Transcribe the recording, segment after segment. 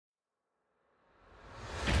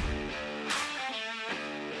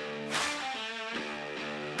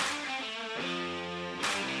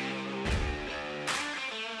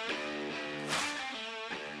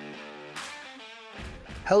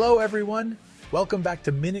Hello, everyone. Welcome back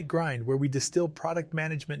to Minute Grind, where we distill product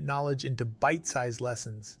management knowledge into bite-sized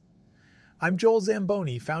lessons. I'm Joel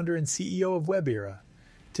Zamboni, founder and CEO of WebEra.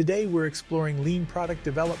 Today, we're exploring lean product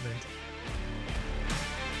development.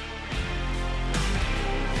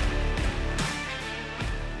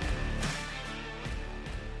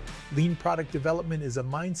 Lean product development is a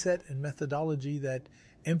mindset and methodology that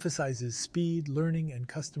emphasizes speed, learning, and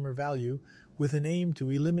customer value with an aim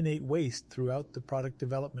to eliminate waste throughout the product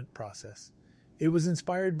development process. It was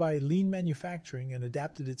inspired by lean manufacturing and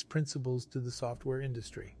adapted its principles to the software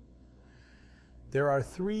industry. There are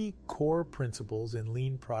three core principles in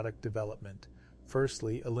lean product development.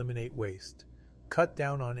 Firstly, eliminate waste. Cut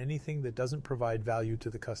down on anything that doesn't provide value to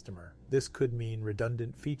the customer. This could mean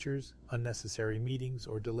redundant features, unnecessary meetings,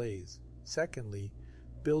 or delays. Secondly,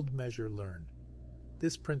 build, measure, learn.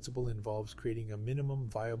 This principle involves creating a minimum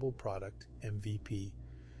viable product, MVP,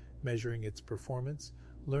 measuring its performance,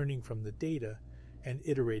 learning from the data, and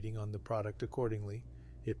iterating on the product accordingly.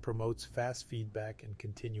 It promotes fast feedback and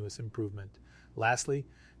continuous improvement. Lastly,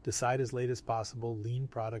 decide as late as possible. Lean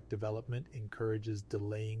product development encourages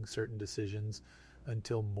delaying certain decisions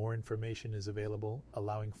until more information is available,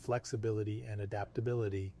 allowing flexibility and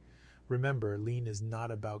adaptability. Remember, lean is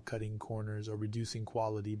not about cutting corners or reducing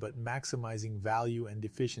quality, but maximizing value and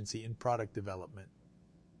efficiency in product development.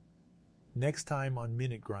 Next time on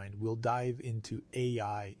Minute Grind, we'll dive into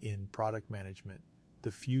AI in product management.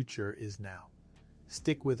 The future is now.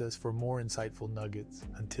 Stick with us for more insightful nuggets.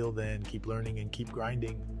 Until then, keep learning and keep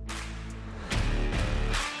grinding.